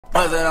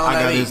I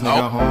got this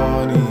nigga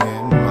horny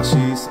in my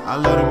sheets. I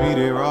let him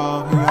eat it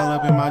raw, he all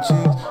up in my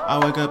cheeks.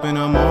 I wake up in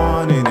the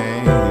morning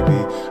and he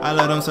be. I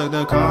let him suck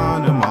the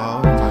condom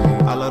off.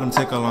 I let him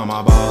tickle on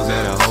my balls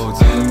at a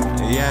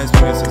hotel. He asked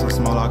me since I'm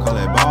small, I call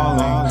it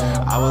balling.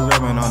 I was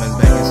rubbing on his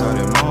back and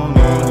started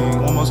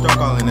moaning. One more stroke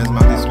all in his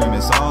mouth, he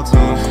screaming salty.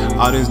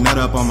 All this nut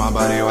up on my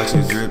body, watch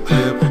it drip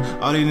drip.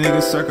 All these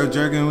niggas circle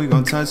jerking, we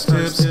gon' touch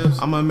tips.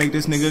 I'ma make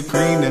this nigga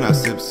cream, then I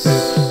sip sip.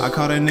 I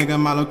call that nigga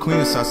my little queen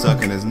and start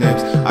sucking his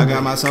nips. I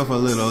got myself a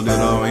little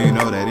dildo and you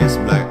know that it's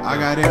black. I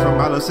got it from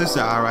my little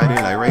sister, I ride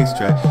it like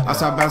racetrack. I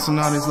start bouncing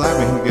on his lap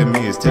and he give me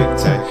his tic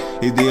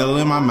tac. He deal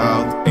in my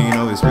mouth and you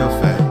know it's real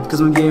fat.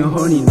 Cause I'm getting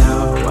horny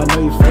now, I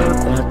know you felt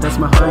that. That's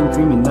my heart and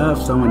cream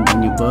enough, so when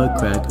then you butt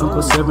crack.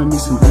 Uncle serving me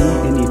some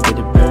tea and he did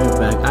it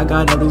bareback. I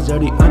got all these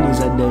dirty onions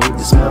that day,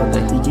 the smell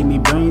that. He give me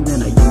brain,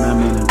 then I give my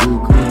man a blue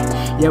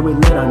queen. Yeah, we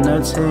let our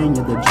nuts hang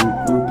at the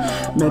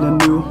juke. Met a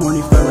new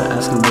horny fella,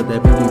 asking what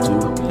that booty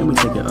do. Then we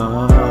take it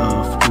off.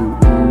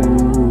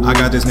 I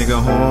got this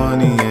nigga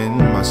horny in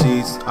my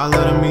sheets. I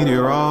let him eat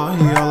it raw,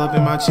 he all up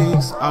in my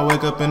cheeks. I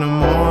wake up in the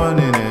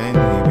morning and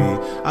he be.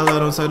 I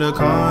let him suck the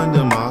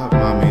condom off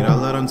my meat. I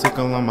let him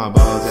tickle on my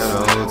balls at a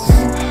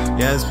hotel.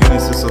 Yeah, his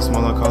penis is so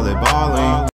small I call it balling.